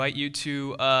invite you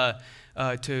to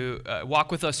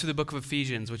walk with us through the book of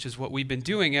Ephesians, which is what we've been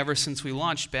doing ever since we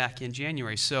launched back in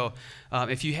January. So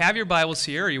if you have your Bibles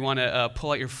here, or you want to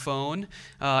pull out your phone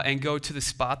and go to the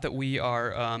spot that we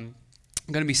are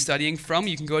going to be studying from,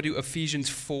 you can go to Ephesians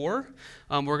 4.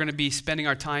 We're going to be spending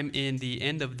our time in the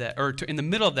end of that, or in the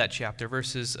middle of that chapter,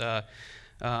 verses. I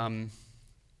don't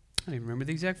even remember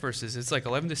the exact verses. It's like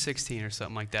 11 to 16 or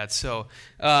something like that. So.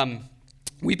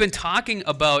 We've been talking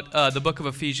about the book of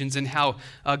Ephesians and how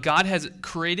God has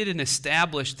created and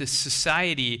established this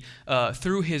society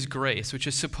through His grace, which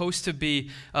is supposed to be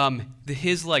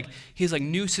His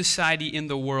new society in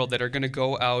the world that are going to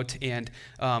go out and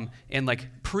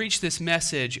preach this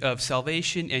message of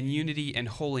salvation and unity and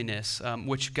holiness,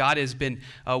 which God has been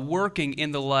working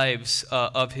in the lives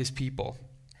of His people.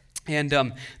 And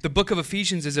the book of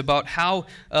Ephesians is about how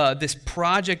this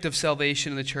project of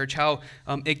salvation in the church, how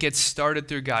it gets started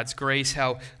through God's grace,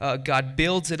 how God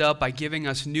builds it up by giving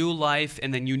us new life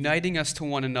and then uniting us to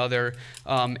one another,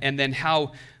 and then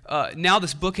how now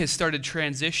this book has started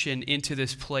transition into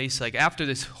this place, like after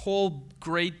this whole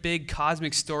great big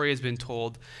cosmic story has been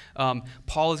told,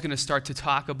 Paul is going to start to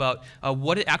talk about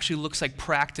what it actually looks like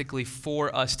practically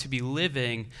for us to be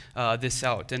living this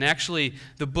out. And actually,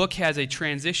 the book has a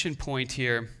transition point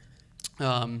here.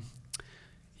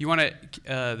 You want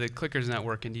to, the clicker's not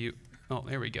working. Do you? Oh,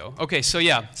 there we go. Okay, so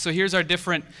here's our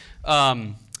different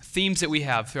themes that we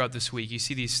have throughout this week. You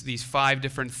see these 5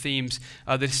 different themes.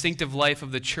 The distinctive life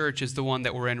of the church is the one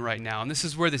that we're in right now. And this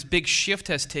is where this big shift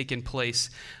has taken place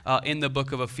in the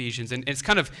book of Ephesians. And it's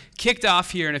kind of kicked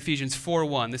off here in Ephesians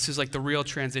 4:1. This is like the real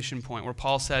transition point where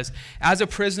Paul says, "As a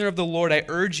prisoner of the Lord, I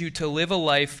urge you to live a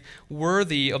life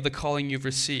worthy of the calling you've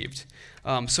received."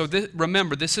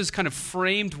 Remember, this is kind of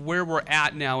framed where we're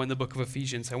at now in the book of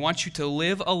Ephesians. I want you to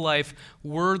live a life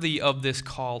worthy of this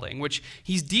calling, which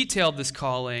he's detailed this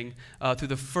calling through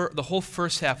the whole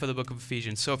first half of the book of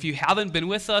Ephesians. So if you haven't been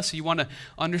with us, you want to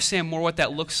understand more what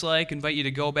that looks like, I invite you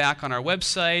to go back on our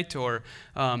website, or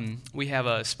we have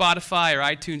a Spotify or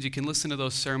iTunes. You can listen to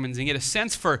those sermons and get a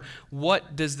sense for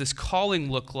what does this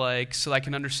calling look like, so I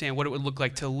can understand what it would look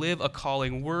like to live a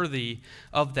calling worthy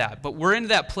of that. But we're into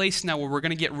that place now where we're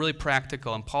going to get really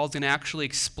practical, and Paul's going to actually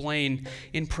explain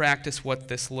in practice what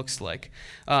this looks like.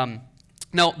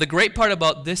 Now, the great part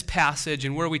about this passage,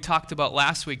 and where we talked about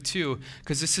last week too,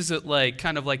 because this is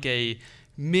kind of like a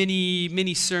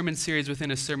mini sermon series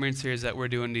within a sermon series that we're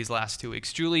doing these last 2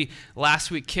 weeks. Julie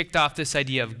last week kicked off this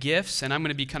idea of gifts, and I'm going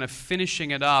to be kind of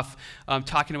finishing it off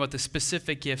talking about the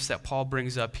specific gifts that Paul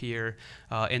brings up here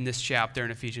in this chapter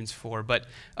in Ephesians 4. But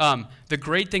the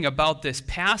great thing about this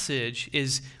passage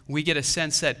is we get a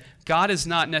sense that God is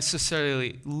not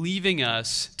necessarily leaving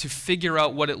us to figure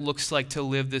out what it looks like to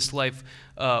live this life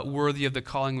worthy of the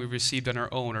calling we've received on our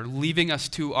own, or leaving us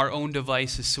to our own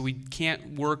devices so we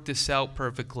can't work this out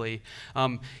perfectly.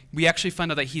 We actually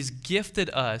find out that He's gifted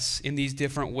us in these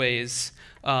different ways,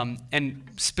 and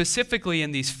specifically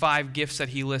in these 5 gifts that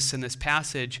he lists in this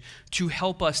passage to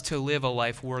help us to live a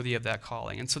life worthy of that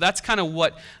calling. And so that's kind of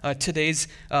what today's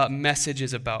message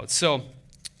is about. So,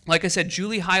 like I said,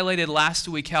 Julie highlighted last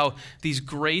week how these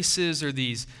graces, or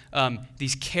these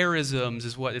charisms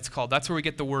is what it's called. That's where we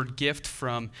get the word gift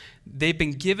from. They've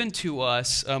been given to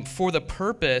us for the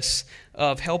purpose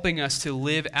of helping us to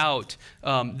live out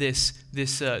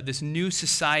this new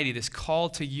society, this call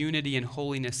to unity and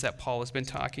holiness that Paul has been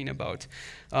talking about.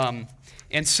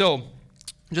 And so,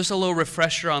 just a little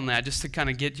refresher on that, just to kind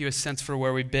of get you a sense for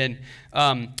where we've been.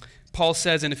 Paul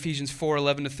says in Ephesians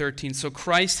 4:11 to 13, "So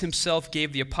Christ himself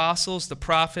gave the apostles, the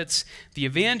prophets, the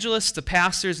evangelists, the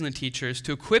pastors, and the teachers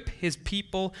to equip his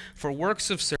people for works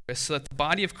of service, so that the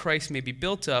body of Christ may be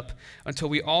built up until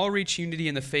we all reach unity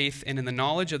in the faith and in the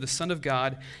knowledge of the Son of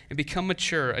God and become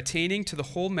mature, attaining to the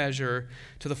whole measure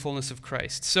to the fullness of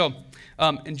Christ." So,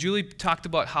 and Julie talked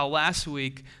about how last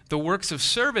week the works of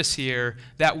service here,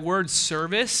 that word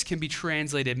service can be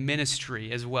translated ministry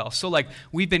as well. So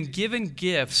we've been given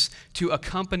gifts to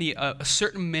accompany a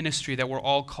certain ministry that we're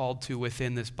all called to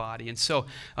within this body. And so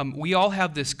we all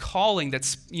have this calling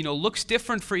that's, looks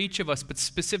different for each of us, but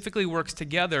specifically works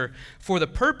together for the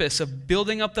purpose of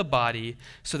building up the body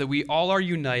so that we all are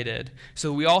united, so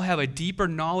that we all have a deeper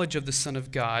knowledge of the Son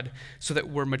of God, so that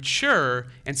we're mature,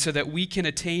 and so that we can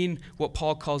attain what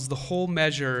Paul calls the whole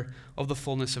measure of the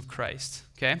fullness of Christ.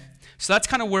 Okay? So that's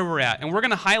kind of where we're at. And we're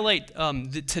going to highlight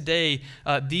today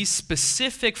these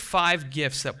specific 5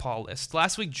 gifts that Paul lists.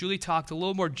 Last week, Julie talked a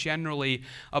little more generally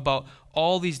about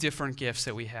all these different gifts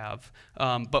that we have.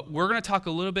 But we're going to talk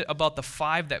a little bit about the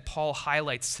 5 that Paul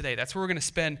highlights today. That's where we're going to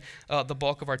spend the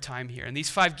bulk of our time here. And these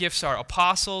 5 gifts are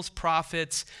apostles,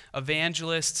 prophets,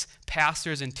 evangelists,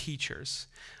 pastors, and teachers.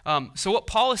 So what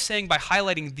Paul is saying by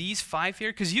highlighting these 5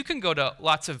 here, because you can go to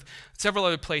several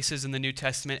other places in the New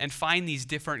Testament and find these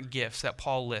different gifts that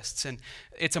Paul lists. And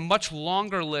it's a much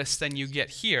longer list than you get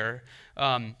here.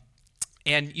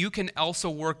 And you can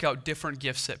also work out different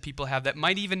gifts that people have that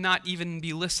might not even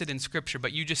be listed in Scripture,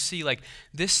 but you just see like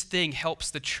this thing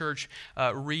helps the church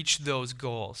reach those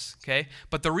goals, okay?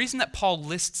 But the reason that Paul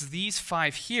lists these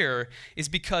 5 here is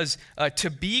because to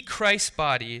be Christ's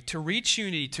body, to reach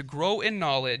unity, to grow in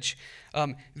knowledge,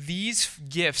 these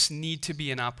gifts need to be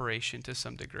in operation to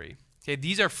some degree. Okay,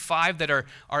 these are 5 that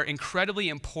are incredibly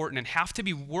important and have to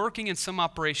be working in some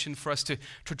operation for us to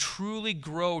truly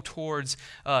grow towards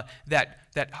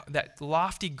that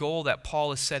lofty goal that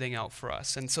Paul is setting out for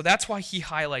us. And so that's why he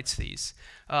highlights these.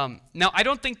 Now, I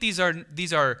don't think these are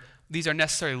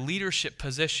necessarily leadership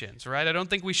positions, right? I don't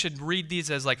think we should read these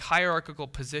as like hierarchical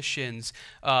positions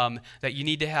that you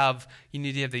need to have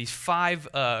these 5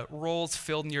 roles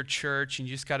filled in your church, and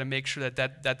you just got to make sure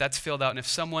that's filled out. And if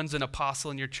someone's an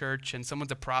apostle in your church and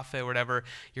someone's a prophet or whatever,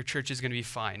 your church is going to be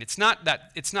fine. It's not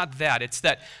that. It's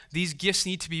that these gifts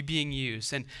need to be being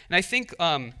used. And I think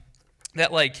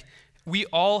that like we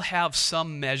all have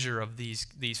some measure of these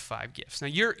 5 gifts. Now,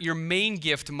 your main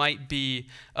gift might be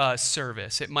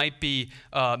service. It might be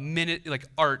like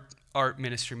art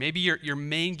ministry. Maybe your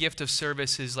main gift of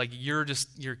service is like you're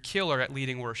killer at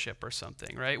leading worship or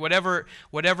something, right?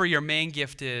 Whatever your main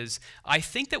gift is, I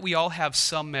think that we all have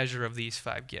some measure of these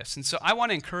 5 gifts. And so I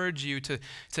want to encourage you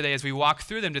today as we walk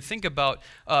through them to think about,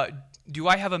 do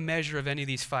I have a measure of any of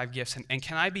these 5 gifts? And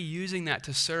can I be using that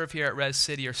to serve here at Res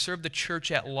City or serve the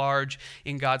church at large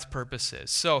in God's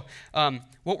purposes? So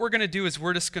what we're going to do is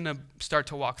we're just going to start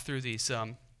to walk through these.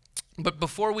 But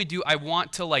before we do, I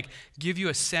want to give you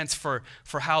a sense for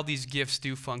how these gifts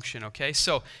do function, okay?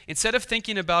 So instead of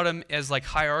thinking about them as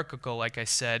hierarchical, like I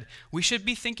said, we should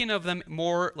be thinking of them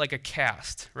more like a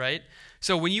cast, right?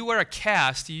 So when you wear a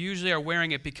cast, you usually are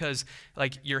wearing it because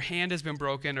your hand has been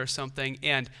broken or something,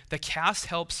 and the cast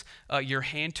helps your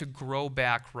hand to grow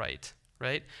back right?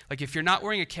 Like if you're not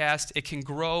wearing a cast, it can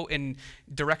grow in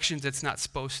directions it's not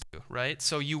supposed to, right?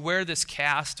 So you wear this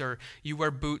cast, or you wear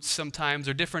boots sometimes,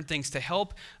 or different things to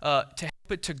help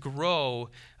it to grow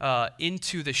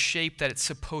into the shape that it's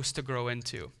supposed to grow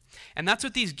into. And that's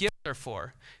what these gifts are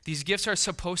for. These gifts are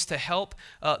supposed to help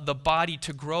the body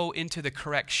to grow into the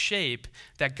correct shape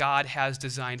that God has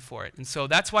designed for it. And so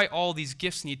that's why all these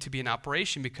gifts need to be in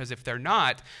operation, because if they're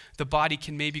not, the body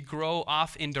can maybe grow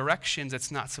off in directions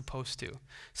it's not supposed to.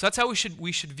 So that's how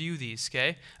we should view these,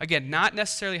 okay? Again, not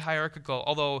necessarily hierarchical,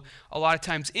 although a lot of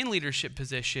times in leadership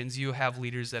positions, you have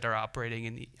leaders that are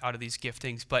operating out of these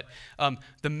giftings. But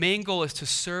the main goal is to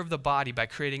serve the body by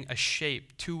creating a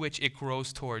shape to which it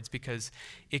grows towards, because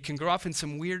it can grow off in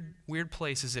some weird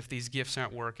places if these gifts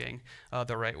aren't working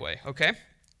the right way, okay?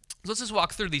 So let's just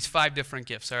walk through these 5 different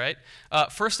gifts, all right?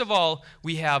 First of all,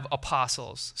 we have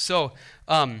apostles. So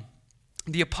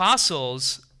the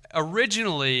apostles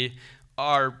originally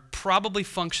are probably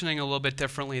functioning a little bit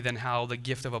differently than how the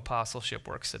gift of apostleship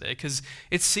works today, because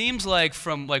it seems like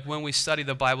from when we study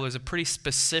the Bible, there's a pretty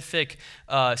specific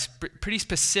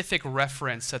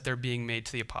reference that they're being made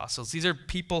to the apostles. These are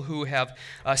people who have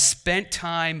spent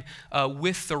time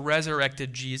with the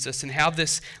resurrected Jesus and have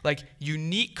this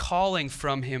unique calling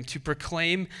from him to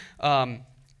proclaim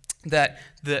that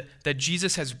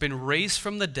Jesus has been raised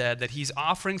from the dead, that he's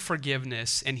offering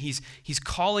forgiveness, and he's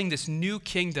calling this new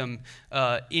kingdom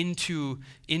into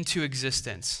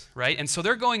existence, right? And so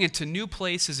they're going into new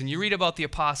places, and you read about the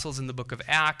apostles in the book of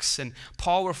Acts, and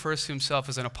Paul refers to himself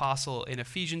as an apostle in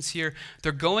Ephesians here.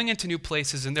 They're going into new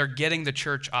places, and they're getting the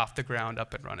church off the ground,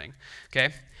 up and running,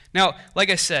 okay? Now, like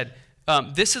I said,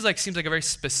 this is seems like a very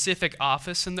specific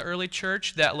office in the early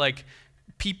church that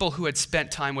people who had spent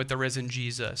time with the risen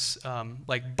Jesus,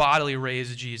 bodily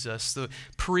raised Jesus, the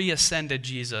pre-ascended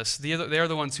Jesus, they're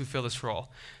the ones who fill this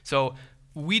role. So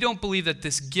we don't believe that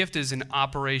this gift is in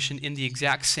operation in the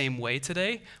exact same way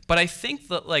today, but I think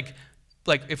that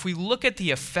if we look at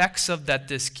the effects of that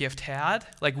this gift had,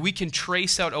 we can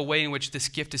trace out a way in which this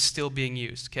gift is still being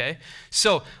used, okay?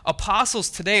 So apostles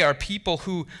today are people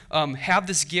who have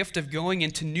this gift of going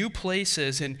into new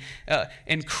places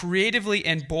and creatively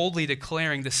and boldly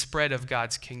declaring the spread of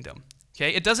God's kingdom,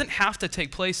 okay? It doesn't have to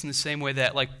take place in the same way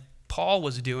that Paul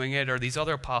was doing it or these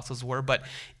other apostles were, but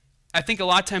I think a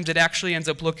lot of times it actually ends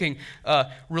up looking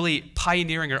really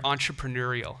pioneering or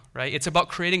entrepreneurial, right? It's about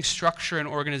creating structure and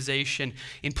organization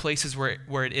in places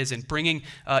where it isn't, bringing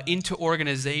into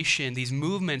organization these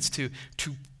movements to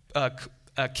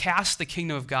cast the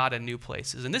kingdom of God in new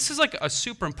places. And this is like a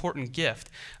super important gift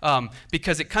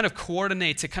because it kind of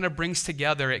coordinates, it kind of brings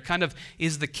together, it kind of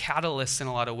is the catalyst in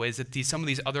a lot of ways that some of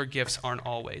these other gifts aren't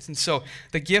always. And so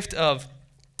the gift of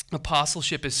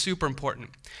apostleship is super important.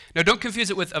 Now, don't confuse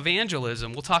it with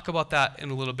evangelism. We'll talk about that in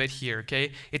a little bit here,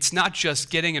 okay? It's not just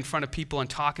getting in front of people and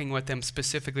talking with them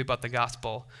specifically about the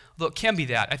gospel, although it can be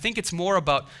that. I think it's more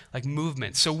about like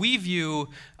movement. So we view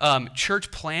church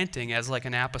planting as like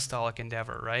an apostolic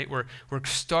endeavor, right? We're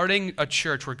starting a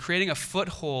church. We're creating a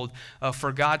foothold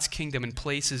for God's kingdom in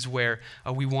places where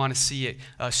we want to see it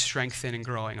strengthen and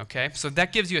growing, okay? So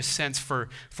that gives you a sense for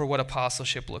what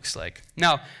apostleship looks like.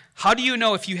 Now, how do you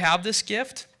know if you have this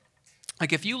gift?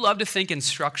 Like if you love to think in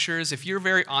structures, if you're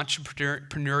very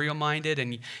entrepreneurial minded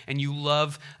and you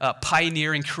love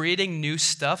pioneering, creating new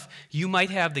stuff, you might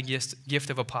have the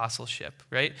gift of apostleship,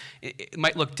 right? It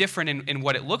might look different in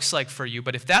what it looks like for you,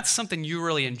 but if that's something you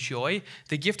really enjoy,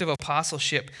 the gift of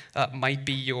apostleship might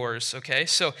be yours, okay?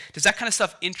 So does that kind of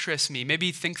stuff interest me?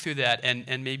 Maybe think through that,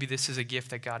 and maybe this is a gift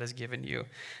that God has given you.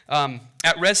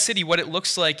 At Res City, what it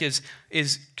looks like is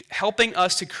helping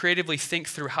us to creatively think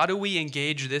through how do we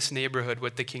engage this neighborhood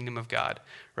with the kingdom of God,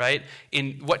 right?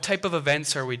 In what type of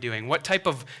events are we doing? What type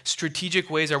of strategic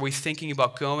ways are we thinking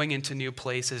about going into new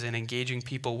places and engaging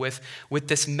people with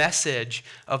this message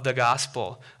of the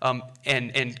gospel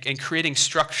and creating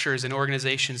structures and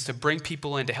organizations to bring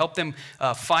people in, to help them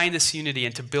find this unity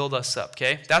and to build us up,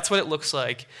 okay? That's what it looks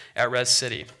like at Res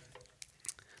City.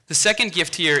 The second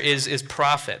gift here is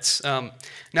prophets.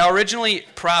 Now, originally,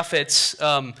 prophets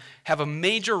have a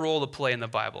major role to play in the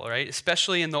Bible, right?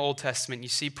 Especially in the Old Testament, you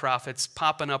see prophets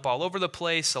popping up all over the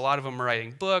place. A lot of them are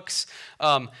writing books.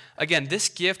 Again, this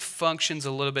gift functions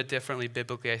a little bit differently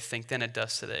biblically, I think, than it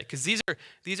does today, because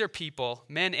these are people,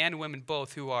 men and women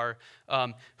both, who are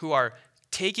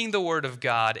taking the word of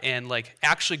God and like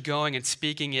actually going and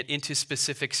speaking it into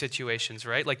specific situations,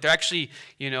 right? Like they're actually,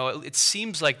 it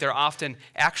seems like they're often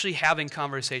actually having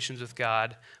conversations with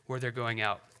God where they're going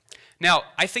out. Now,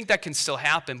 I think that can still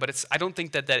happen, but I don't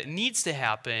think that it needs to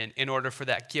happen in order for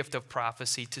that gift of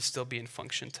prophecy to still be in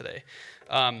function today.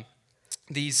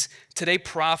 Today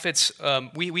prophets,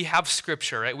 we have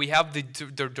scripture, right? We have the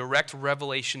direct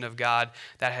revelation of God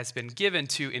that has been given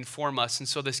to inform us. And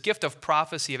so this gift of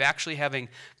prophecy, of actually having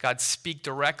God speak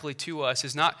directly to us,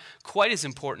 is not quite as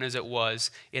important as it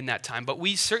was in that time. But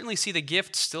we certainly see the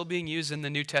gift still being used in the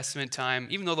New Testament time,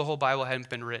 even though the whole Bible hadn't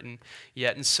been written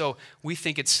yet. And so we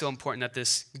think it's still important that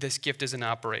this gift is in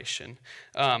operation.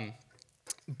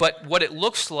 But what it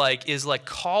looks like is like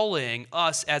calling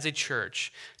us as a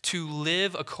church to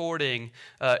live according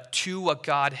to what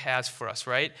God has for us,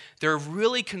 right? They're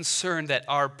really concerned that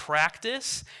our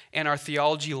practice and our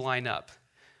theology line up,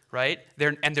 right?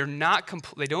 They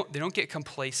don't get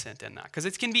complacent in that, because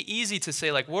it can be easy to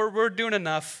say like we're doing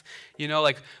enough,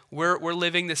 like we're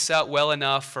living this out well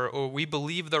enough, or we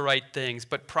believe the right things.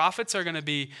 But prophets are going to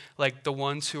be like the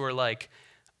ones who are like,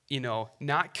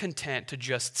 not content to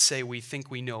just say we think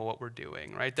we know what we're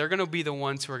doing, right? They're going to be the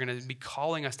ones who are going to be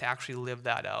calling us to actually live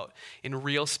that out in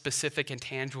real specific and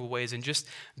tangible ways. And just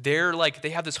they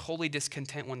have this holy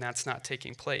discontent when that's not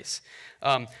taking place.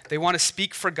 They want to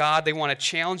speak for God. They want to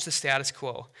challenge the status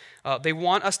quo. They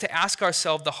want us to ask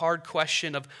ourselves the hard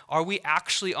question of, are we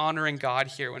actually honoring God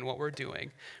here in what we're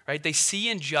doing, right? They see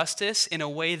injustice in a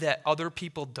way that other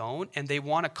people don't, and they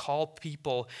want to call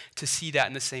people to see that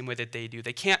in the same way that they do.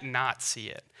 They can't not see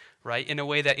it, right? In a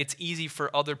way that it's easy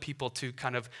for other people to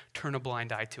kind of turn a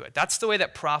blind eye to it. That's the way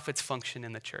that prophets function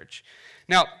in the church.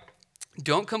 Now,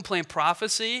 don't complain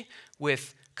prophecy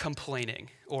with complaining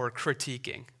or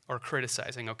critiquing or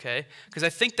criticizing, okay? Because I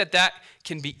think that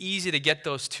can be easy to get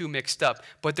those two mixed up.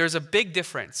 But there's a big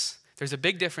difference. There's a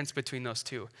big difference between those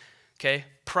two, okay?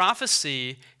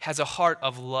 Prophecy has a heart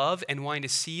of love and wanting to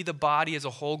see the body as a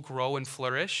whole grow and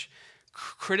flourish.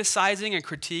 Criticizing and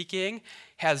critiquing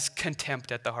has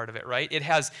contempt at the heart of it, right? It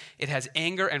has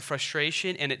anger and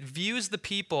frustration, and it views the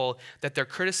people that they're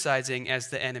criticizing as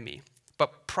the enemy.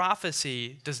 But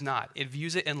prophecy does not. It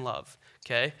views it in love,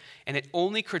 okay? And it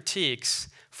only critiques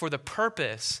for the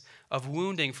purpose of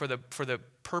wounding, for the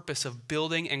purpose of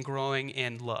building and growing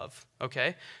in love,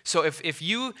 okay? So if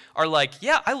you are like,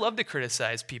 yeah, I love to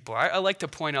criticize people. I like to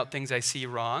point out things I see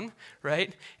wrong,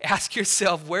 right? Ask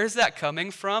yourself, where's that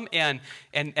coming from? And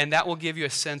that will give you a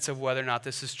sense of whether or not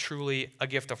this is truly a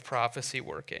gift of prophecy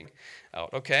working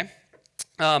out, okay?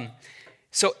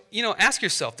 So, ask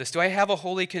yourself this. Do I have a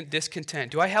holy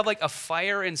discontent? Do I have like a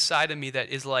fire inside of me that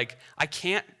is like, I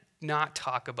can't not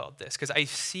talk about this because I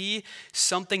see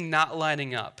something not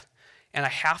lining up and I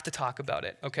have to talk about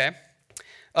it, okay?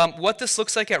 What this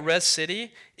looks like at Res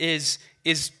City is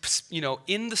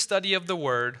in the study of the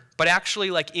Word, but actually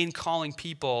like in calling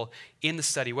people in the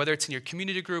study, whether it's in your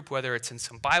community group, whether it's in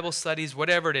some Bible studies,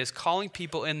 whatever it is, calling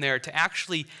people in there to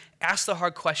actually ask the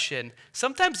hard question,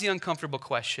 sometimes the uncomfortable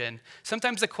question,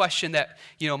 sometimes the question that,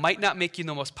 might not make you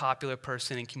the most popular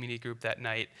person in community group that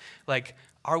night. Like,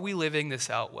 are we living this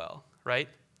out well, right?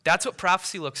 That's what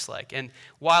prophecy looks like. And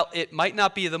while it might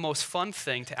not be the most fun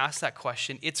thing to ask that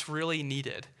question, it's really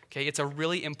needed. Okay? It's a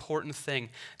really important thing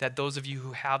that those of you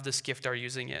who have this gift are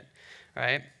using it.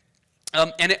 Right?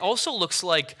 And it also looks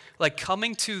like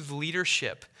coming to the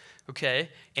leadership, okay,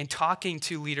 and talking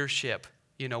to leadership,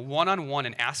 one-on-one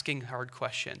and asking hard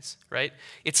questions, right?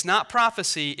 It's not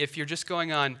prophecy if you're just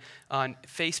going on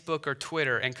Facebook or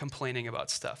Twitter and complaining about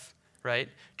stuff. Right?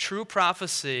 True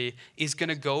prophecy is going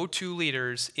to go to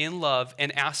leaders in love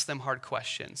and ask them hard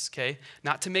questions, okay?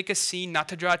 Not to make a scene, not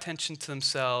to draw attention to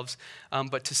themselves,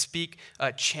 but to speak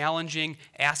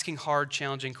asking hard,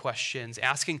 challenging questions,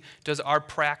 asking, does our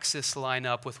praxis line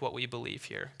up with what we believe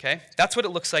here, okay? That's what it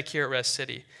looks like here at Res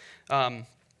City. All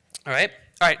right,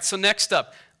 so next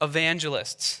up,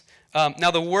 evangelists.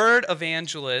 Now, the word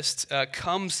evangelist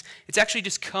actually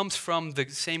just comes from the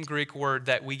same Greek word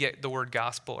that we get the word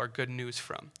gospel or good news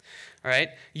from, all right?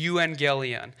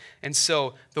 Euangelion. And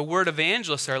so the word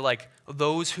evangelists are like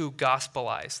those who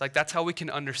gospelize. Like, that's how we can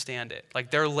understand it. Like,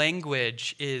 their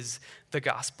language is the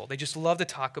gospel. They just love to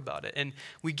talk about it. And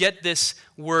we get this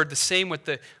word the same with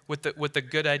the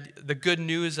good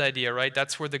news idea, right?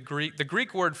 That's where the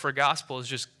Greek word for gospel is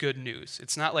just good news.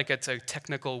 It's not like it's a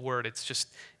technical word. It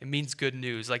means good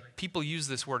news. Like, people use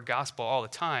this word gospel all the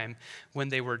time when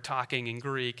they were talking in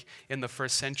Greek in the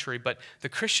first century. But the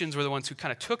Christians were the ones who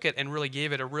kind of took it and really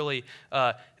gave it a really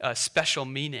special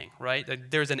meaning, right?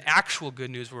 There's an actual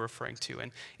good news we're referring to.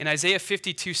 And in Isaiah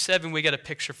 52:7, we get a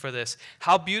picture for this.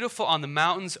 How beautiful on the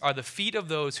mountains are the feet of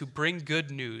those who bring good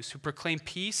news, who proclaim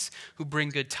peace, who bring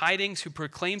good tidings, who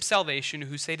proclaim salvation,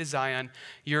 who say to Zion,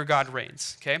 your God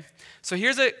reigns. Okay? So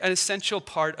here's an essential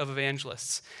part of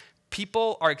evangelists.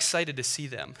 People are excited to see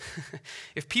them.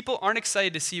 If people aren't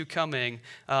excited to see you coming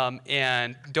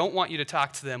and don't want you to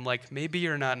talk to them, like, maybe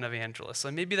you're not an evangelist.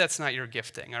 Like, maybe that's not your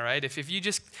gifting, all right? If you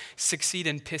just succeed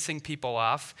in pissing people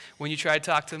off when you try to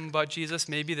talk to them about Jesus,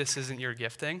 maybe this isn't your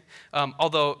gifting.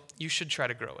 Although you should try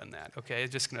to grow in that, okay? I'm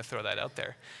just going to throw that out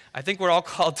there. I think we're all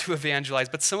called to evangelize,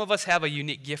 but some of us have a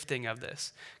unique gifting of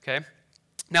this, okay?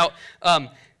 Now,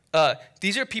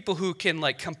 these are people who can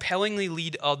compellingly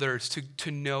lead others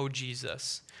to know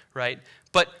Jesus, right?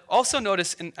 But also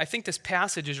notice, and I think this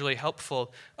passage is really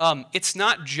helpful, it's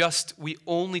not just we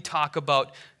only talk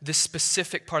about this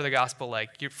specific part of the gospel,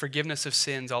 like your forgiveness of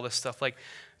sins, all this stuff. Like,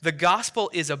 the gospel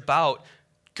is about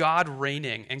God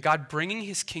reigning and God bringing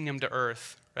his kingdom to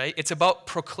earth, right? It's about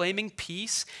proclaiming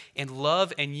peace and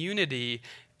love and unity,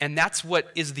 and that's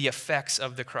what is the effects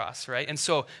of the cross, right? And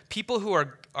so people who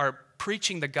are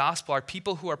preaching the gospel are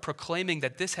people who are proclaiming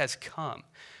that this has come,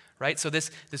 right? So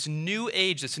this new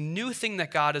age, this new thing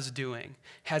that God is doing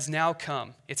has now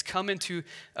come. It's come into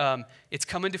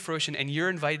fruition, and you're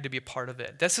invited to be a part of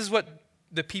it. This is what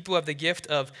the people who have the gift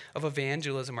of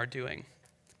evangelism are doing.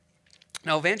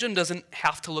 Now, evangelism doesn't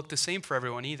have to look the same for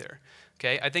everyone either.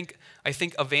 Okay, I think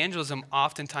evangelism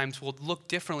oftentimes will look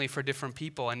differently for different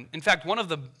people. And in fact, one of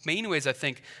the main ways I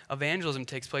think evangelism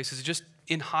takes place is just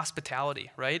in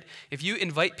hospitality, right? If you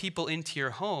invite people into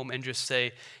your home and just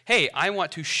say, hey, I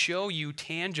want to show you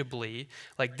tangibly,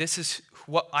 like, this is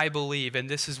what I believe, and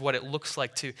this is what it looks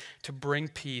like to bring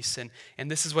peace, and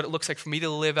this is what it looks like for me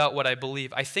to live out what I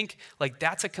believe. I think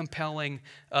that's a compelling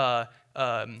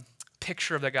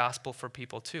picture of the gospel for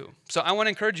people too. So I want to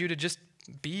encourage you to just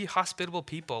be hospitable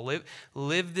people.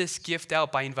 Live this gift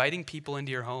out by inviting people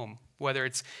into your home, whether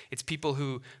it's people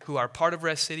who are part of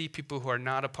Res City, people who are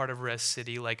not a part of Res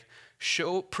City.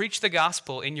 Preach the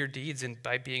gospel in your deeds and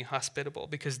by being hospitable,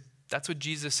 because that's what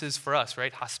Jesus is for us,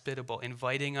 right? Hospitable,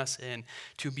 inviting us in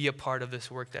to be a part of this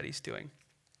work that he's doing.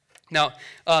 Now,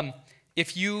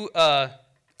 if you are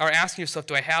asking yourself,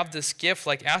 do I have this gift?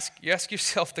 Ask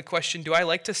yourself the question, do I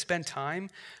like to spend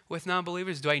time with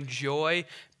non-believers? Do I enjoy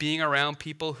being around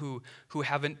people who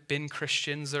haven't been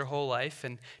Christians their whole life?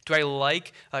 And do I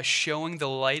like showing the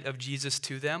light of Jesus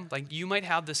to them? You might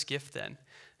have this gift then.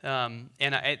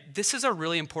 This is a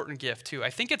really important gift too. I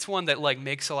think it's one that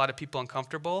makes a lot of people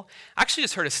uncomfortable. I actually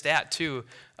just heard a stat too,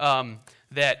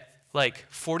 that like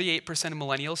 48% of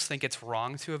millennials think it's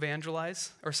wrong to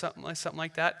evangelize or something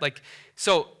like that. Like,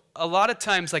 so a lot of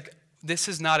times, like, this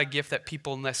is not a gift that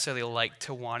people necessarily like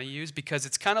to want to use because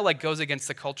it's kind of like goes against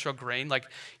the cultural grain. Like,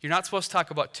 you're not supposed to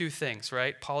talk about two things,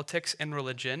 right? Politics and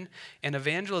religion, and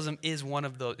evangelism is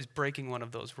breaking one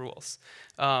of those rules.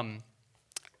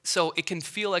 So it can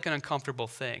feel like an uncomfortable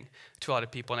thing to a lot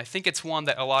of people. And I think it's one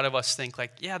that a lot of us think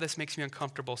like, yeah, this makes me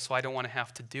uncomfortable, so I don't want to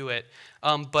have to do it.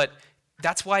 But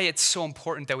that's why it's so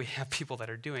important that we have people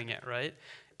that are doing it, right?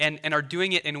 And are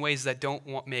doing it in ways that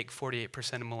don't make 48%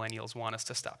 of millennials want us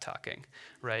to stop talking,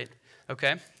 right?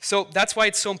 Okay? So that's why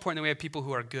it's so important that we have people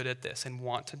who are good at this and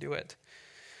want to do it.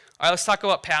 All right, let's talk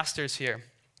about pastors here.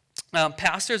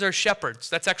 Pastors are shepherds.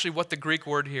 That's actually what the Greek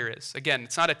word here is. Again,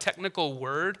 it's not a technical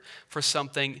word for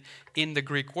something in the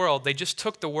Greek world. They just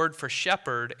took the word for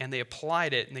shepherd and they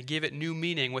applied it and they gave it new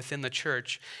meaning within the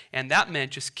church. And that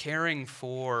meant just caring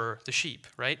for the sheep,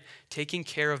 right? Taking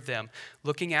care of them,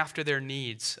 looking after their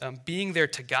needs, being there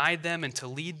to guide them and to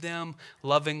lead them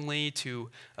lovingly to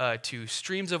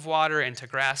streams of water and to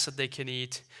grass that they can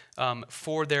eat.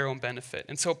 For their own benefit.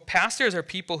 And so pastors are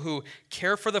people who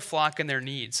care for the flock and their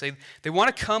needs. They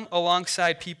want to come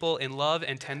alongside people in love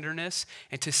and tenderness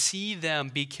and to see them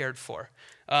be cared for.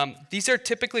 These are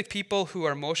typically people who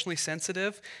are emotionally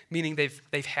sensitive, meaning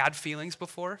they've had feelings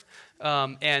before.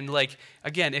 And like,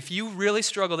 again, if you really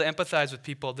struggle to empathize with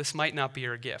people, this might not be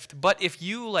your gift. But if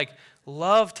you like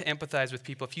love to empathize with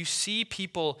people, if you see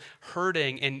people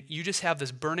hurting and you just have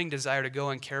this burning desire to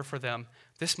go and care for them,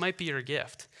 this might be your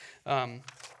gift. And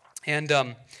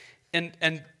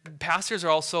pastors are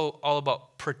also all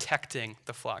about protecting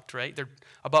the flock, right? They're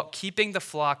about keeping the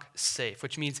flock safe,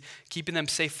 which means keeping them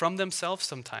safe from themselves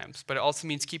sometimes, but it also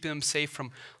means keeping them safe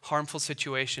from harmful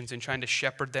situations and trying to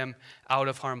shepherd them out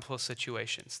of harmful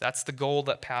situations. That's the goal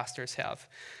that pastors have.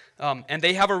 And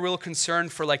they have a real concern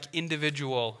for like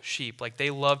individual sheep. Like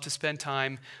they love to spend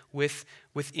time with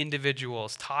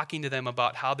individuals, talking to them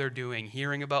about how they're doing,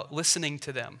 listening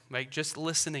to them, right? Just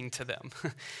listening to them.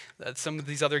 Some of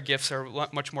these other gifts are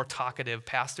much more talkative.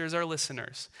 Pastors are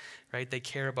listeners, right? They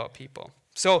care about people.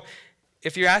 So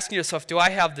if you're asking yourself, do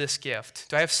I have this gift?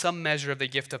 Do I have some measure of the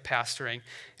gift of pastoring?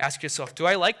 Ask yourself, do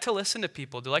I like to listen to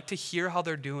people? Do I like to hear how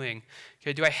they're doing?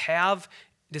 Okay,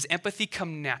 does empathy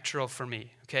come natural for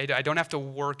me? Okay, I don't have to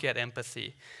work at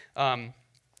empathy.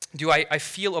 Do I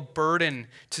feel a burden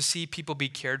to see people be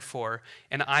cared for?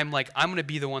 And I'm going to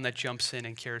be the one that jumps in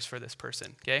and cares for this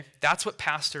person. Okay, that's what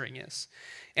pastoring is.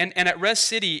 And at Res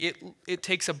City, it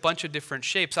takes a bunch of different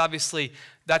shapes. Obviously,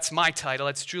 that's my title.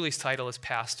 That's Julie's title as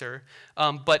pastor.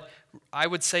 But I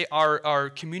would say our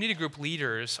community group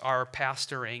leaders are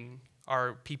pastoring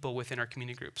our people within our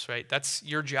community groups, right? That's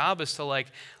your job, is to like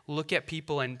look at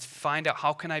people and find out,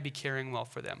 how can I be caring well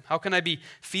for them? How can I be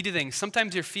feeding?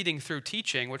 Sometimes you're feeding through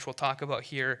teaching, which we'll talk about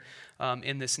here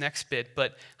in this next bit,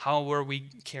 but how are we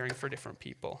caring for different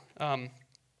people? And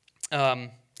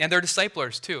they're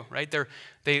disciplers too, right?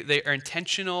 They are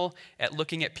intentional at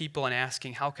looking at people and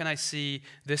asking, how can I see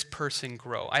this person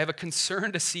grow? I have a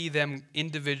concern to see them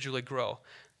individually grow.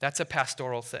 That's a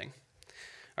pastoral thing.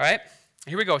 All right?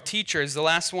 Here we go. Teachers, the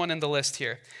last one in the list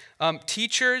here.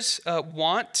 Teachers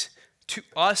want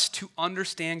us to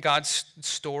understand God's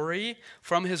story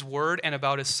from his word and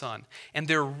about his son. And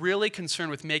they're really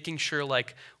concerned with making sure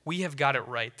like we have got it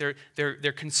right.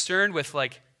 They're concerned with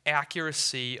like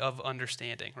accuracy of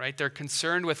understanding, right? They're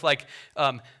concerned with like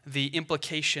the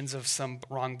implications of some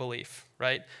wrong belief,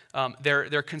 right?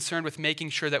 They're concerned with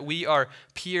making sure that we are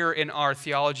pure in our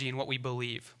theology and what we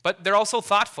believe. But they're also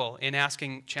thoughtful in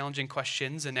asking challenging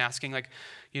questions and asking like,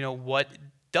 what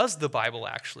does the Bible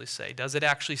actually say? Does it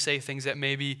actually say things that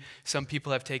maybe some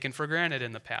people have taken for granted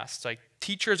in the past? Like,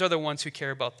 teachers are the ones who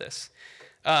care about this.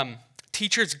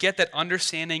 Teachers get that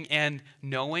understanding and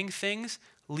knowing things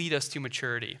lead us to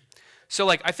maturity. So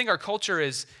like, I think our culture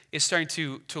is starting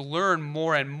to learn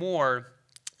more and more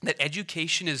that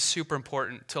education is super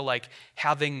important to like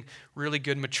having really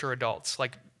good mature adults.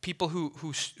 Like people who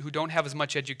don't have as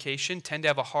much education tend to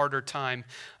have a harder time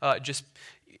just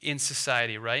in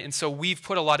society, right? And so we've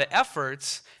put a lot of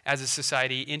efforts as a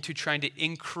society into trying to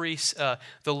increase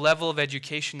the level of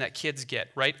education that kids get,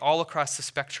 right? All across the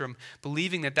spectrum,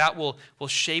 believing that will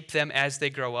shape them as they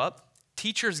grow up.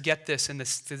 Teachers get this, and the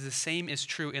same is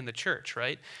true in the church,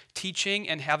 right? Teaching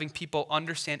and having people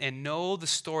understand and know the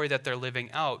story that they're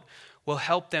living out will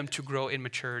help them to grow in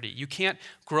maturity. You can't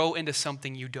grow into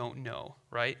something you don't know,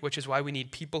 right? Which is why we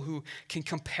need people who can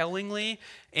compellingly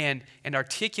and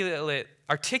articulately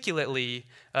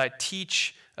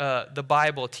teach the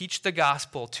Bible, teach the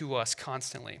gospel to us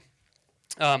constantly.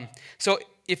 So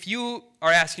if you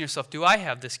are asking yourself, do I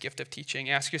have this gift of teaching?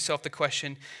 Ask yourself the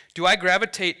question, do I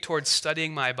gravitate towards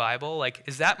studying my Bible? Like,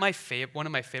 is that one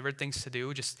of my favorite things to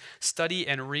do? Just study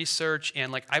and research,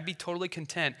 and like, I'd be totally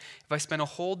content if I spent a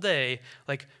whole day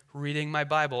like reading my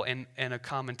Bible and a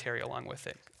commentary along with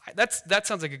it. That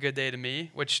sounds like a good day to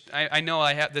me, which I know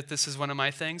that this is one of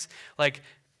my things. Like,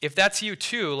 if that's you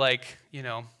too, like,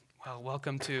 well,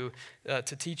 welcome to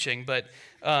teaching. But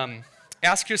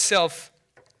ask yourself,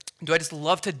 do I just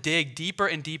love to dig deeper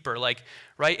and deeper? Like,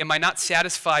 right? Am I not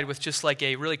satisfied with just like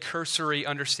a really cursory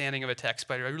understanding of a text,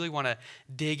 but I really want to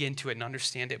dig into it and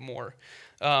understand it more?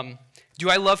 Do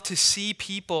I love to see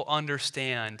people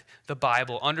understand the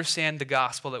Bible, understand the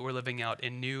gospel that we're living out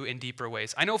in new and deeper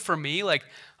ways? I know for me, like,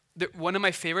 one of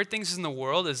my favorite things in the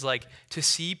world is like to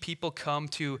see people come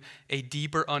to a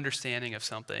deeper understanding of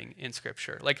something in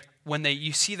Scripture. Like when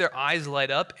you see their eyes light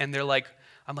up and they're like,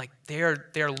 I'm like,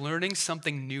 they're learning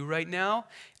something new right now.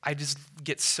 I just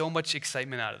get so much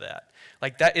excitement out of that.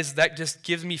 Like that just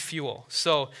gives me fuel.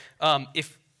 So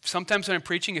if sometimes when I'm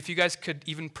preaching, if you guys could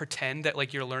even pretend that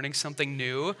like you're learning something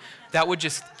new, that would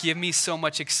just give me so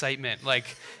much excitement.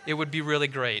 Like it would be really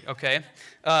great, okay?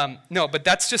 No, but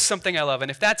that's just something I love.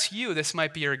 And if that's you, this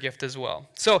might be your gift as well.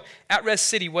 So at Res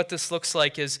City, what this looks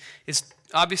like is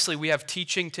obviously we have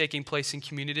teaching taking place in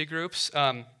community groups.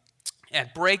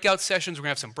 At breakout sessions, we're going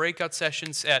to have some breakout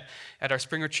sessions at our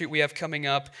spring retreat we have coming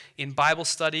up. In Bible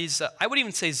studies, I would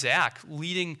even say Zach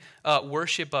leading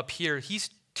worship up here.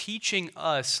 He's teaching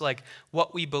us like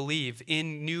what we believe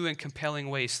in new and compelling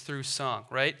ways through song,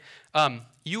 right?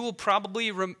 You will probably,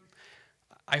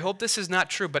 I hope this is not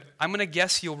true, but I'm going to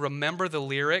guess you'll remember the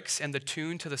lyrics and the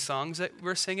tune to the songs that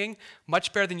we're singing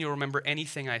much better than you'll remember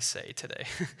anything I say today,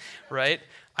 right?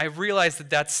 I realize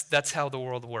that's how the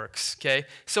world works, okay?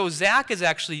 So Zach is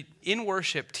actually in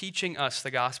worship teaching us the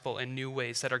gospel in new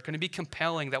ways that are going to be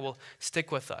compelling, that will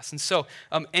stick with us. And so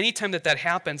anytime that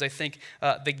happens, I think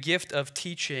the gift of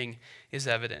teaching is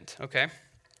evident, okay?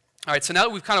 All right, so now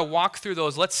that we've kind of walked through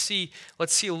those, let's see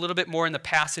a little bit more in the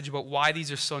passage about why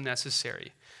these are so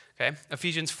necessary. Okay?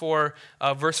 Ephesians 4,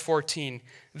 verse 14.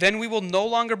 Then we will no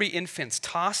longer be infants,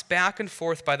 tossed back and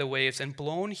forth by the waves and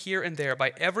blown here and there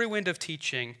by every wind of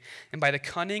teaching and by the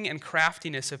cunning and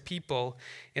craftiness of people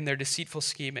in their deceitful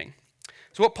scheming.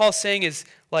 So what Paul's saying is,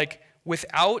 like,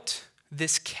 without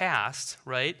this cast,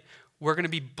 right, we're going to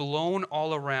be blown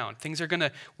all around.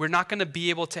 We're not going to be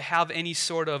able to have any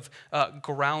sort of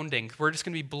grounding. We're just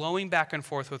going to be blowing back and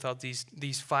forth without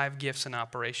these 5 gifts in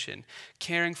operation.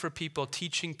 Caring for people,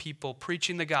 teaching people,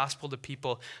 preaching the gospel to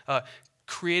people,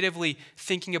 creatively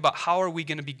thinking about how are we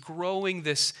going to be growing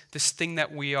this thing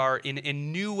that we are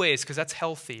in new ways, because that's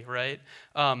healthy, right?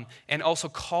 And also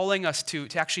calling us to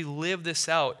actually live this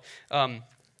out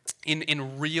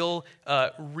in real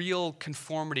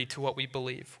conformity to what we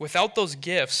believe. Without those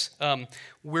gifts,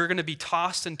 we're going to be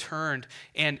tossed and turned,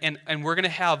 and we're going to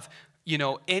have,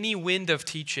 any wind of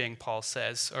teaching, Paul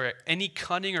says, or any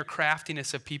cunning or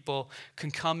craftiness of people can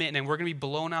come in, and we're going to be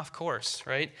blown off course,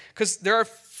 right? Because there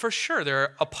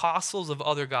are apostles of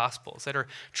other gospels that are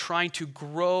trying to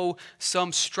grow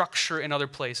some structure in other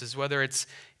places, whether it's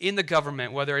in the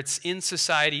government, whether it's in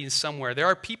society somewhere. There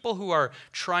are people who are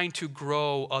trying to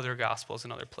grow other gospels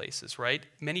in other places, right?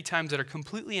 Many times that are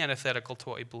completely antithetical to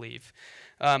what we believe.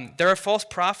 There are false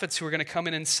prophets who are going to come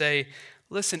in and say,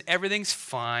 listen, everything's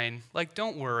fine. Like,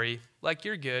 don't worry. Like,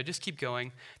 you're good. Just keep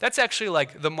going. That's actually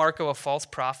like the mark of a false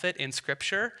prophet in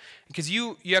Scripture, because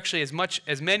you actually,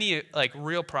 as many like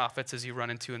real prophets as you run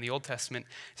into in the Old Testament,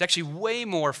 it's actually way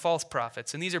more false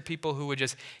prophets. And these are people who would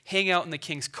just hang out in the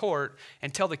king's court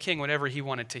and tell the king whatever he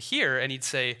wanted to hear, and he'd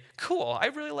say, cool, I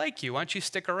really like you. Why don't you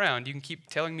stick around? You can keep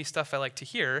telling me stuff I like to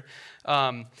hear.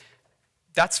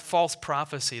 That's false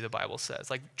prophecy, the Bible says.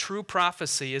 Like, true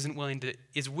prophecy is willing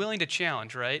to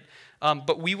challenge, right?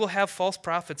 But we will have false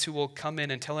prophets who will come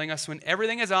in and telling us when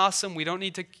everything is awesome, we don't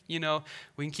need to,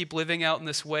 we can keep living out in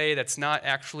this way that's not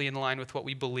actually in line with what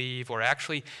we believe, or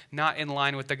actually not in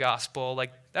line with the gospel.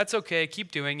 Like, that's okay,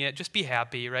 keep doing it, just be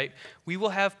happy, right? We will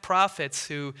have prophets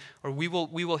we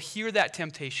will hear that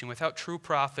temptation. Without true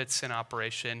prophets in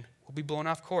operation, we'll be blown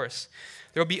off course.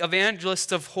 There will be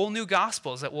evangelists of whole new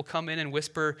gospels that will come in and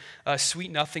whisper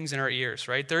sweet nothings in our ears,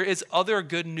 right? There is other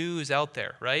good news out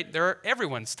there, right?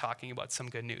 Everyone's talking about some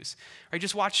good news, right?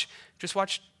 Just watch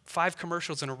 5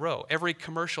 commercials in a row. Every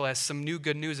commercial has some new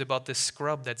good news about this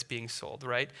scrub that's being sold,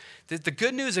 right? The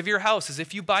good news of your house is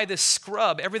if you buy this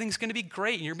scrub, everything's going to be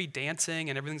great, and you're going to be dancing,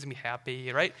 and everything's going to be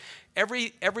happy, right?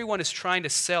 Everyone is trying to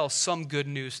sell some good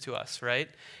news to us, right?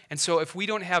 And so if we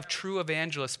don't have true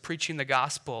evangelists preaching the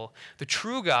gospel,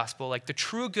 like the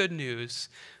true good news,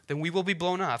 then we will be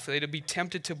blown off. They'll be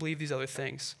tempted to believe these other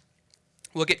things.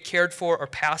 We'll get cared for or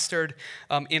pastored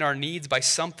in our needs by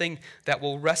something that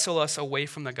will wrestle us away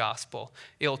from the gospel.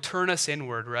 It'll turn us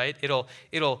inward, right? It'll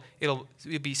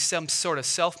be some sort of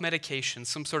self-medication,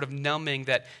 some sort of numbing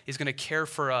that is going to care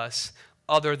for us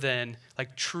other than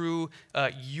like true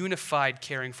unified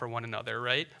caring for one another,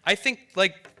 right? I think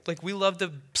like we love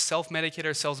to self-medicate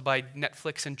ourselves by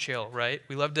Netflix and chill, right?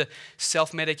 We love to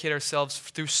self-medicate ourselves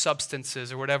through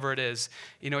substances or whatever it is.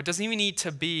 It doesn't even need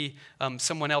to be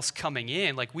someone else coming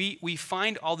in. Like we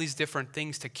find all these different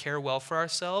things to care well for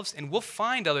ourselves, and we'll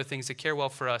find other things to care well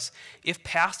for us if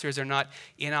pastors are not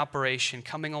in operation,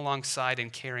 coming alongside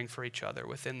and caring for each other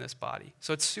within this body.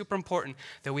 So it's super important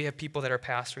that we have people that are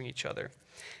pastoring each other.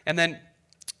 And then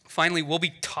finally, we'll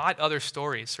be taught other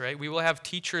stories, right? We will have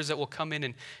teachers that will come in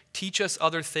and teach us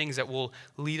other things that will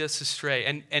lead us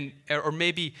astray, or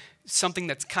maybe something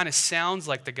that kind of sounds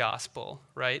like the gospel,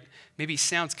 right? Maybe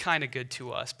sounds kind of good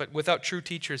to us, but without true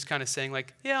teachers kind of saying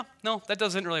like, yeah, no, that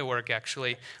doesn't really work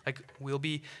actually. Like we'll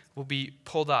be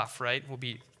pulled off, right? We'll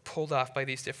be pulled off by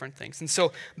these different things. And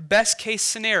so best case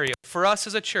scenario for us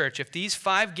as a church, if these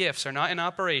 5 gifts are not in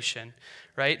operation,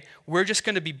 right, we're just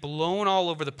going to be blown all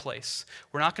over the place.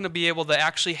 We're not going to be able to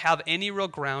actually have any real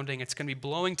grounding. It's going to be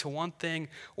blowing to one thing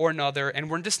or another, and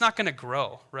we're just not going to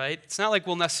grow, right? It's not like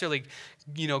we'll necessarily,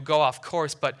 go off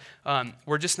course, but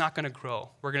we're just not going to grow.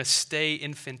 We're going to stay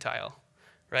infantile,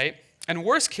 right? And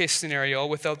worst case scenario,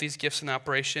 without these gifts in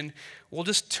operation, we'll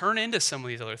just turn into some of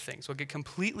these other things. We'll get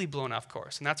completely blown off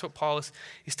course, and that's what Paul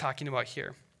is talking about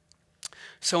here.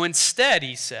 So instead,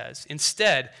 he says,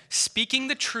 speaking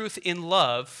the truth in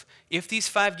love, if these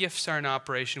 5 gifts are in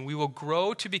operation, we will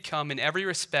grow to become, in every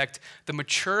respect, the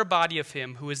mature body of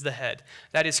him who is the head,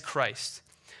 that is Christ.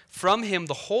 From him,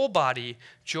 the whole body,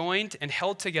 joined and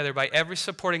held together by every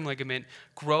supporting ligament,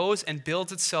 grows and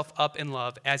builds itself up in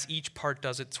love as each part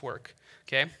does its work.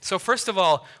 Okay? So first of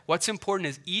all, what's important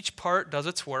is each part does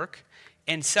its work,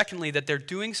 and secondly, that they're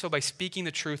doing so by speaking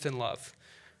the truth in love.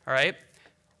 All right?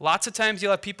 Lots of times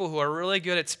you'll have people who are really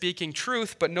good at speaking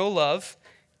truth but no love,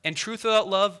 and truth without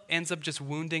love ends up just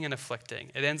wounding and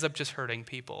afflicting. It ends up just hurting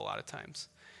people a lot of times,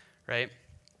 right?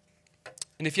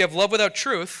 And if you have love without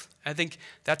truth, I think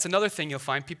that's another thing you'll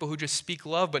find. People who just speak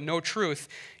love but no truth,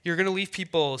 you're going to leave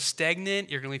people stagnant,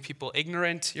 you're going to leave people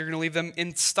ignorant, you're going to leave them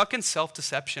stuck in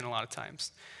self-deception a lot of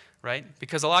times, right?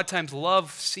 Because a lot of times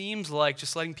love seems like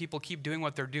just letting people keep doing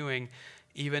what they're doing,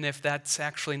 even if that's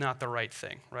actually not the right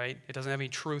thing, right? It doesn't have any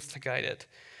truth to guide it.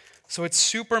 So it's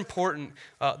super important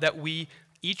that we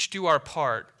each do our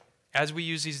part as we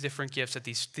use these different gifts, that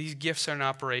these gifts are in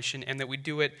operation, and that we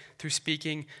do it through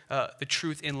speaking the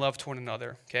truth in love to one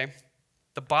another, okay?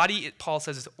 The body, Paul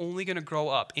says, is only going to grow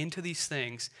up into these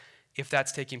things if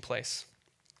that's taking place.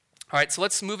 All right, so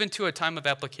let's move into a time of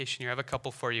application here. I have a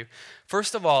couple for you.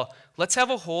 First of all, let's have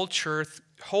a whole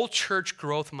church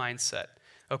growth mindset,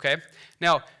 okay?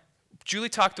 Now, Julie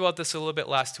talked about this a little bit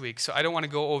last week, so I don't want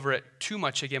to go over it too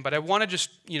much again, but I want to just,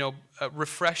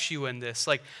 refresh you in this.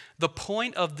 Like, the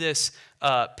point of this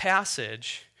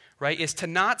passage, right, is to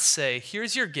not say,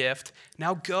 here's your gift,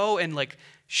 now go and,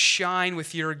 shine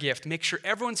with your gift. Make sure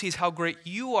everyone sees how great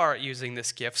you are at using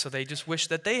this gift, so they just wish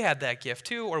that they had that gift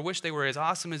too, or wish they were as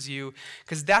awesome as you,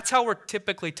 because that's how we're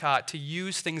typically taught to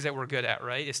use things that we're good at,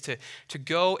 right, is to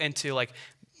go and to,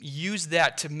 use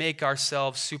that to make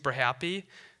ourselves super happy.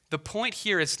 The point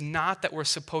here is not that we're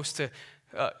supposed to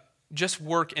just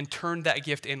work and turn that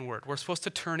gift inward. We're supposed to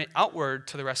turn it outward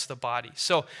to the rest of the body.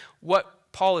 So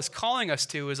what Paul is calling us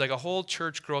to is a whole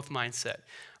church growth mindset.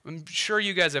 I'm sure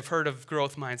you guys have heard of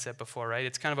growth mindset before, right?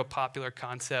 It's kind of a popular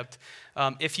concept.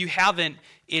 If you haven't,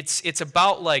 it's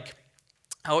about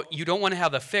how you don't want to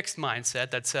have a fixed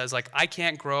mindset that says I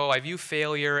can't grow. I view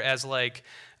failure as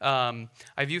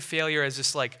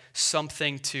just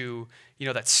something to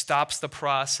that stops the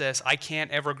process. I can't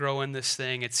ever grow in this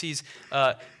thing. It sees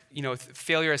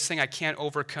failure as a thing I can't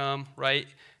overcome, right?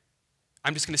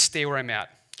 I'm just going to stay where I'm at,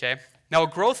 okay? Now, a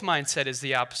growth mindset is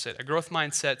the opposite. A growth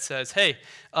mindset says, hey,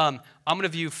 I'm going to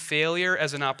view failure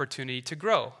as an opportunity to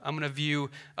grow. I'm going to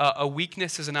view a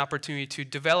weakness as an opportunity to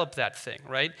develop that thing,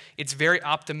 right? It's very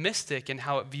optimistic in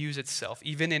how it views itself,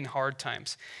 even in hard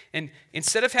times. And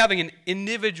instead of having an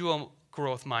individual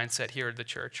growth mindset here at the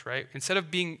church, right? Instead of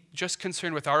being just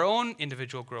concerned with our own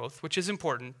individual growth, which is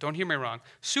important, don't hear me wrong,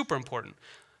 super important,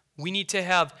 we need to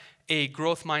have a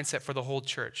growth mindset for the whole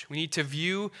church. We need to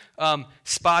view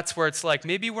spots where it's like,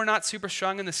 maybe we're not super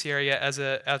strong in this area as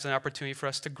an opportunity for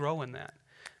us to grow in that.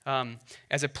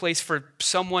 As a place for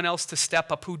someone else to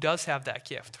step up who does have that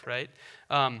gift, right?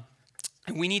 And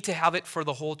we need to have it for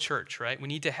the whole church, right? We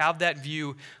need to have that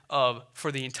view of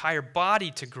for the entire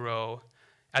body to grow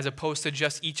as opposed to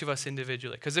just each of us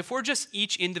individually. Because if we're just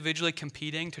each individually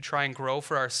competing to try and grow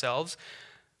for ourselves,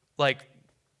 like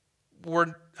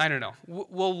I don't know,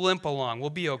 we'll limp along, we'll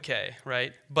be okay,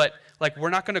 right? But like we're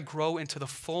not going to grow into the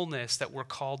fullness that we're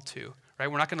called to,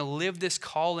 right? We're not going to live this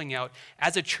calling out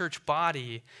as a church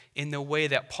body in the way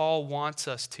that Paul wants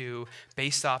us to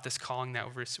based off this calling that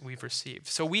we've received.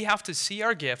 So we have to see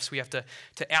our gifts. We have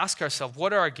to ask ourselves,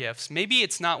 what are our gifts? Maybe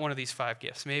it's not one of these 5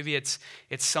 gifts. Maybe it's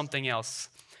something else.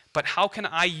 But how can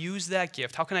I use that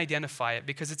gift? How can I identify it?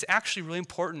 Because it's actually really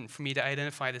important for me to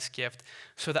identify this gift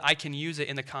so that I can use it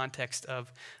in the context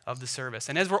of the service.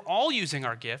 And as we're all using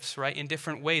our gifts, right, in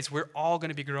different ways, we're all going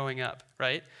to be growing up,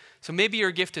 right? So maybe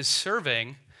your gift is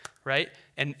serving, right?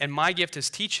 And my gift is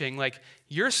teaching. Like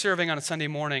you're serving on a Sunday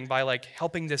morning by like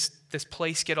helping this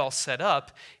place get all set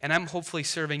up, and I'm hopefully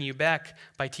serving you back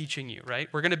by teaching you, right?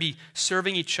 We're going to be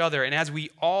serving each other, and as we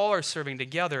all are serving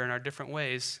together in our different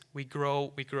ways, we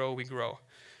grow, we grow, we grow. All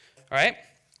right?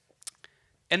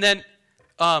 And then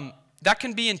that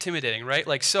can be intimidating, right?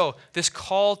 Like so this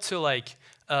call to like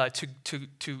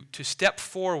to step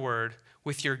forward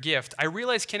with your gift, I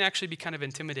realize can actually be kind of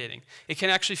intimidating. It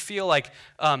can actually feel like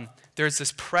there's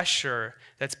this pressure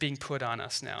that's being put on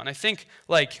us now. And I think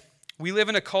like we live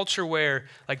in a culture where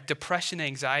like depression and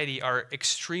anxiety are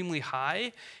extremely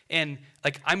high. And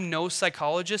like I'm no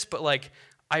psychologist, but like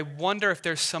I wonder if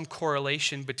there's some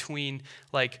correlation between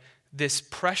like this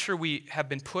pressure we have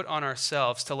been put on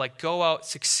ourselves to like go out,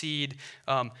 succeed,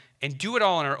 and do it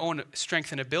all on our own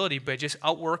strength and ability by just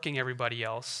outworking everybody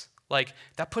else. Like,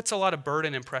 that puts a lot of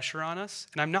burden and pressure on us,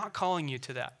 and I'm not calling you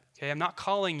to that, okay? I'm not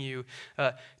calling you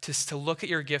to look at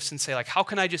your gifts and say, like, how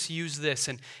can I just use this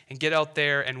and get out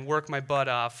there and work my butt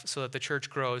off so that the church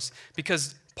grows?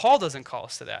 Because Paul doesn't call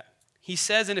us to that. He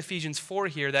says in Ephesians 4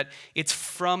 here that it's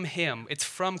from him, it's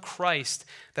from Christ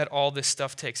that all this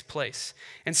stuff takes place.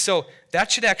 And so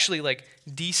that should actually, like,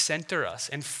 decenter us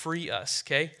and free us,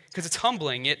 okay? Because it's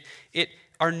humbling.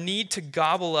 Our need to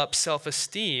gobble up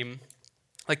self-esteem,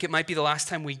 like it might be the last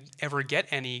time we ever get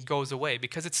any, goes away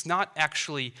because it's not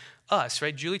actually us,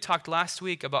 right? Julie talked last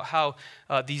week about how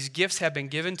these gifts have been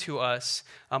given to us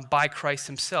by Christ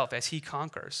himself as he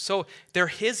conquers. So they're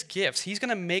his gifts. He's going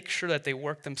to make sure that they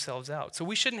work themselves out. So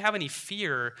we shouldn't have any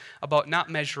fear about not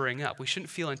measuring up. We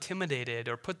shouldn't feel intimidated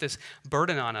or put this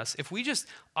burden on us. If we just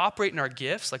operate in our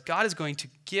gifts, like God is going to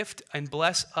gift and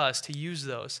bless us to use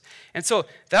those. And so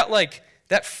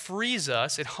that frees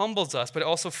us, it humbles us, but it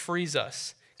also frees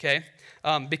us, okay?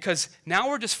 Because now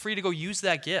we're just free to go use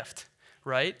that gift,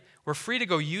 right? We're free to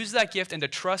go use that gift and to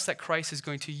trust that Christ is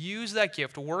going to use that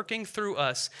gift working through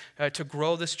us to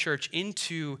grow this church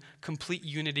into complete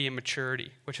unity and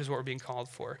maturity, which is what we're being called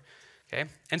for. Okay?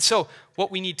 And so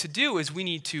what we need to do is we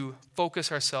need to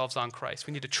focus ourselves on Christ.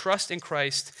 We need to trust in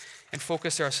Christ and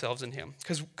focus ourselves in him.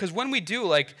 Because when we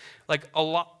do,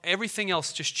 everything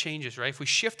else just changes, right? If we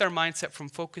shift our mindset from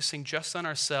focusing just on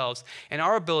ourselves and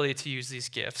our ability to use these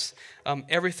gifts,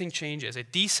 everything changes.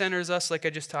 It decenters us, like I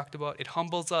just talked about. It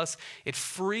humbles us. It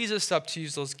frees us up to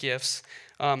use those gifts.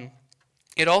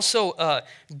 It also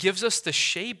gives us the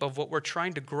shape of what we're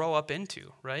trying to grow up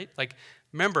into, right? Like,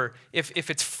 remember, if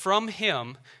it's from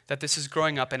him that this is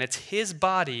growing up and it's his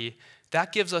body,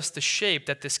 that gives us the shape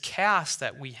that this cast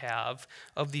that we have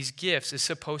of these gifts is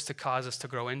supposed to cause us to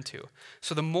grow into.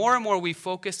 So the more and more we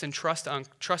focus and trust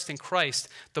in Christ,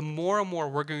 the more and more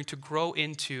we're going to grow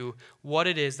into what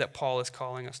it is that Paul is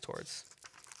calling us towards.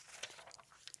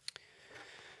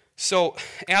 So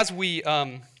as we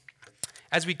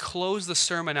close the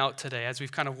sermon out today, as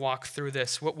we've kind of walked through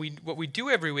this, what we do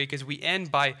every week is we end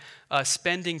by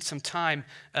spending some time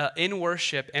in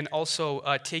worship and also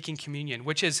taking communion,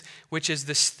 which is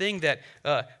this thing that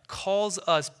calls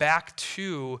us back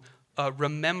to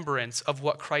remembrance of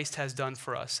what Christ has done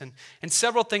for us. And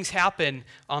several things happen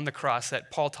on the cross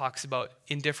that Paul talks about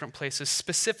in different places,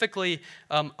 specifically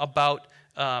about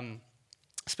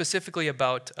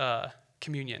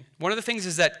communion. One of the things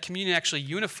is that communion actually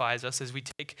unifies us as we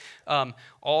take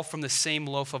all from the same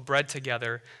loaf of bread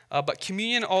together. But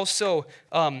communion also,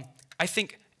 I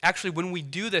think, actually when we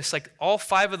do this, like all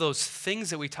 5 of those things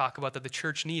that we talk about that the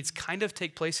church needs kind of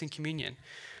take place in communion,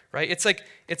 right? It's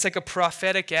like a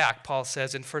prophetic act, Paul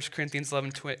says in 1 Corinthians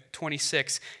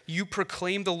 11:26. You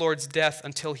proclaim the Lord's death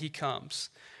until he comes,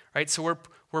 right? So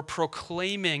we're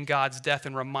proclaiming God's death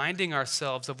and reminding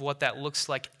ourselves of what that looks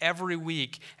like every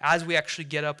week as we actually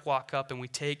get up, walk up, and we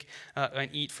take and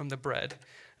eat from the bread.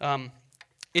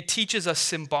 It teaches us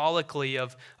symbolically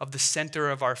of the center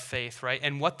of our faith, right?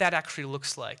 And what that actually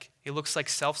looks like. It looks like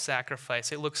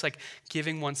self-sacrifice. It looks like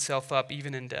giving oneself up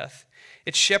even in death.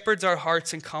 It shepherds our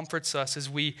hearts and comforts us as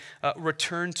we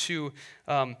return to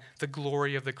the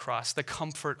glory of the cross, the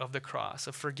comfort of the cross,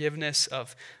 of forgiveness,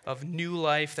 of new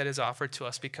life that is offered to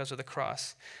us because of the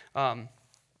cross. And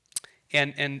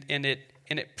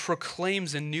it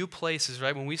proclaims in new places,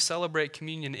 right? When we celebrate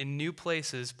communion in new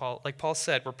places, like Paul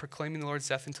said, we're proclaiming the Lord's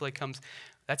death until he comes.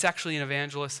 That's actually an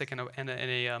evangelistic and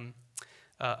a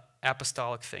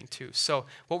apostolic thing too. So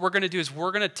what we're going to do is we're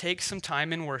going to take some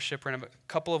time in worship. We're going to have a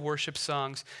couple of worship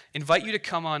songs. Invite you to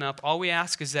come on up. All we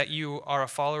ask is that you are a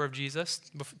follower of Jesus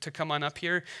to come on up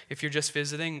here. If you're just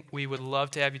visiting, we would love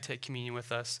to have you take communion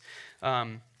with us.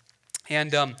 Like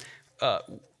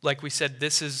we said,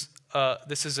 this is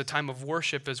a time of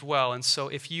worship as well. And so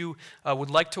if you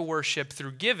would like to worship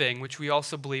through giving, which we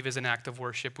also believe is an act of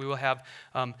worship, we will have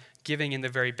giving in the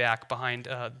very back behind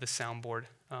the soundboard.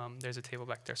 There's a table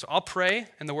back there. So I'll pray,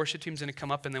 and the worship team's going to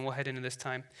come up, and then we'll head into this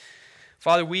time.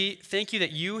 Father, we thank you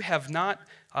that you have not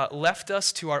left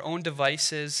us to our own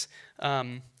devices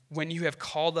when you have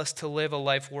called us to live a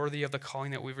life worthy of the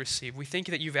calling that we've received. We thank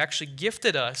you that you've actually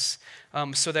gifted us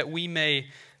so that we may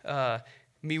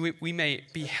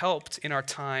be helped in our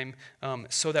time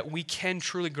so that we can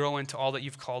truly grow into all that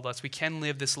you've called us. We can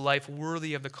live this life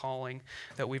worthy of the calling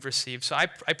that we've received. So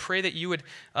I pray that you would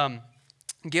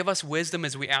give us wisdom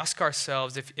as we ask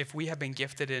ourselves if we have been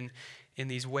gifted in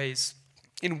these ways.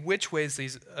 In which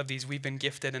ways of these we've been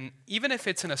gifted. And even if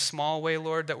it's in a small way,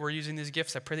 Lord, that we're using these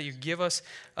gifts, I pray that you give us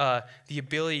the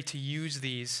ability to use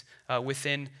these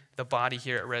within the body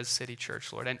here at Res City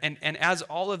Church, Lord. And as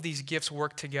all of these gifts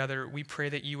work together, we pray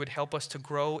that you would help us to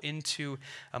grow into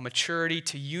maturity,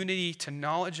 to unity, to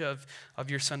knowledge of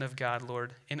your Son of God,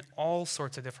 Lord, in all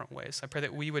sorts of different ways. I pray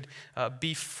that we would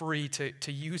be free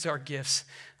to use our gifts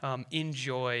in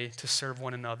joy to serve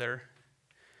one another.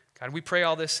 God, we pray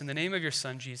all this in the name of your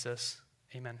Son, Jesus.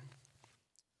 Amen.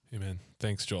 Amen.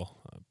 Thanks, Joel.